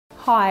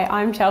Hi,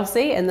 I'm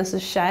Chelsea and this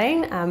is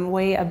Shane.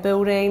 We are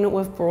building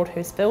with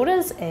Broadhurst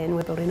Builders and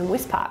we're building in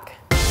Westpark.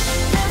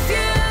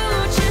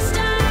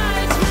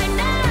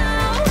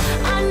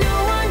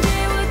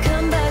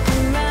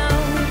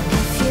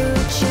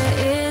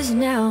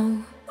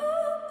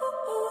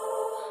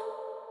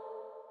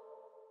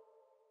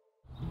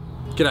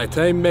 G'day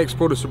team, Max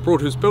Broadhurst of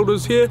Broadhurst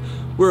Builders here.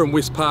 We're in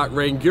Westpark,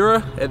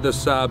 Rangiora at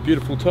this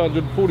beautiful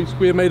 240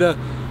 square metre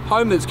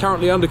home that's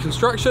currently under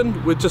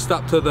construction. We're just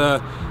up to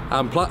the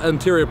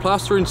interior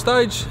plastering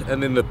stage,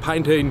 and then the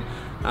painting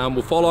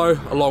will follow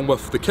along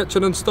with the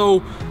kitchen install,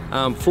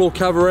 floor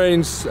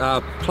coverings,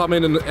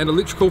 plumbing and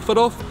electrical fit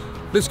off.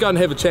 Let's go and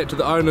have a chat to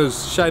the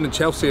owners, Shane and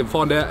Chelsea, and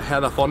find out how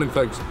they're finding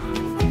things.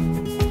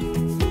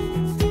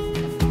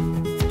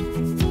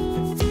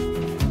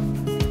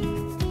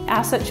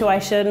 Our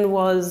situation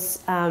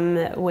was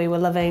we were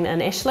living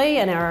in Ashley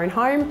in our own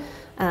home,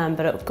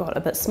 but it got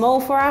a bit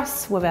small for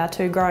us with our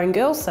two growing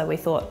girls, so we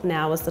thought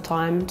now was the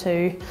time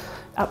to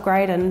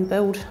upgrade and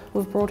build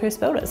with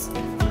Broadhurst Builders.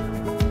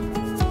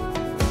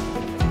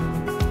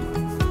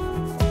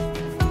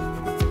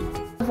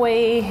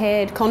 We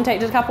had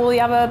contacted a couple of the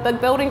other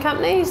big building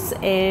companies,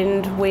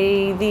 and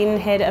we then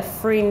had a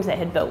friend that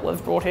had built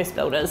with Broadhurst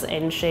Builders,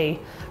 and she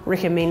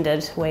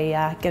recommended we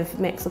give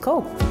Max a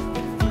call.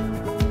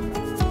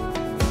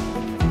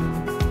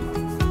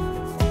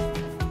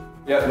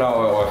 Yeah,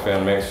 no, I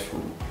found Max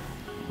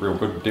real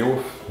good to deal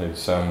with.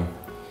 He's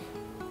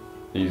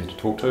easy to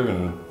talk to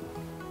and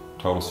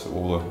told us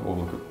all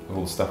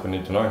the stuff we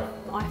need to know.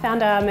 I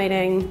found our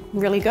meeting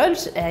really good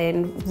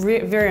and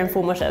very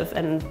informative,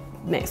 and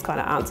Max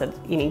kind of answered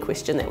any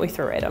question that we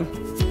threw at him.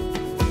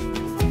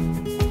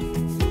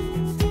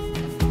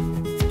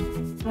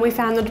 We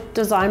found the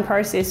design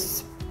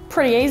process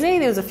pretty easy.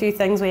 There was a few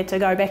things we had to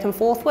go back and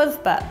forth with,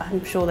 but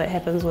I'm sure that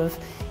happens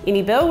with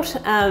any build,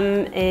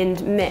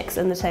 and Max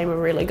and the team are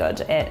really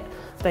good at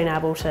being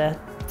able to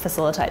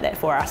facilitate that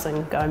for us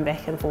and going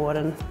back and forward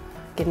and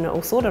getting it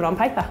all sorted on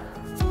paper.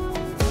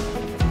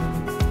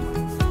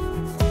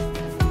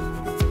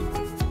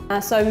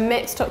 So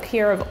Max took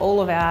care of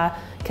all of our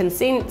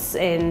consents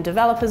and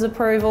developers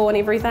approval and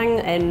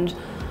everything, and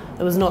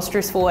it was not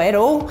stressful at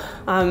all.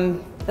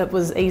 It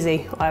was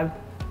easy. I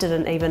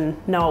didn't even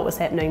know it was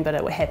happening, but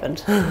it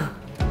happened.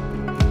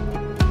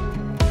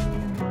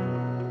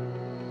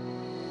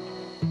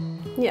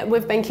 Yeah,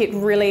 we've been kept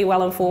really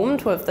well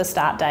informed with the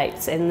start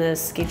dates and the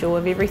schedule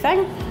of everything.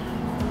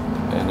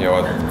 And yeah,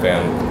 I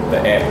found the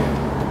app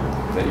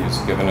that he's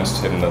given us,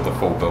 having the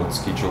full build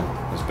schedule,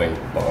 has been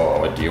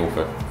ideal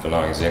for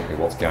knowing exactly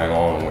what's going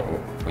on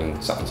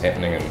when something's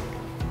happening, and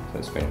so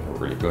it's been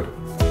really good.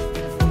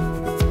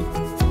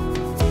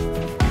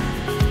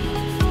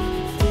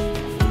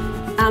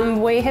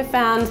 We have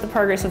found the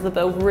progress of the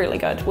build really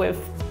good. We've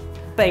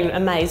been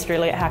amazed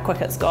really at how quick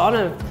it's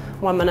gone.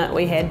 1 minute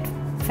we had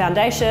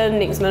foundation,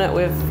 next minute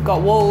we've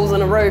got walls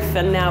and a roof,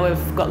 and now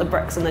we've got the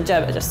bricks and the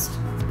jib. It's just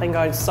been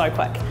going so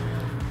quick.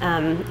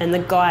 And the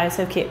guys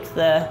have kept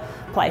the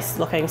place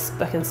looking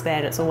spick and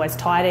span. It's always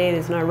tidy,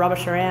 there's no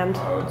rubbish around.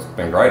 Oh, it's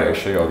been great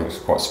actually. I was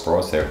quite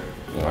surprised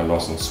how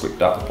nice and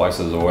swept up the place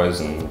is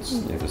always, and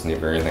there's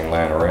never anything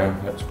laying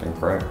around. It's been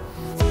great.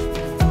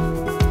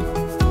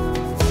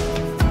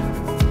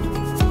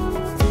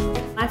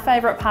 My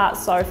favourite part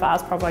so far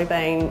has probably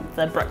been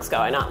the bricks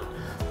going up.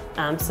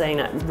 Seeing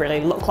it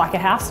really look like a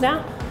house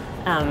now.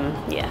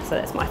 Yeah, so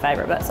that's my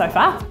favourite bit so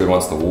far.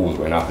 Once the walls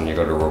went up and you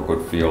got a real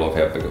good feel of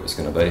how big it was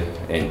going to be,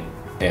 and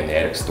the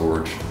attic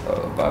storage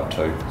above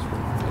too.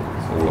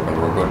 It's all looking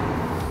real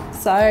good.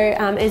 So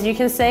as you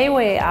can see,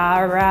 we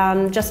are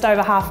around just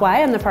over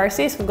halfway in the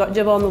process. We've got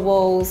jib on the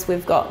walls,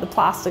 we've got the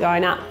plaster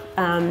going up.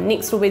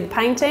 Next will be the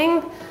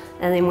painting,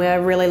 and then we're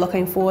really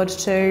looking forward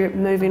to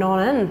moving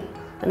on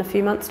in a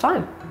few months'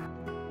 time.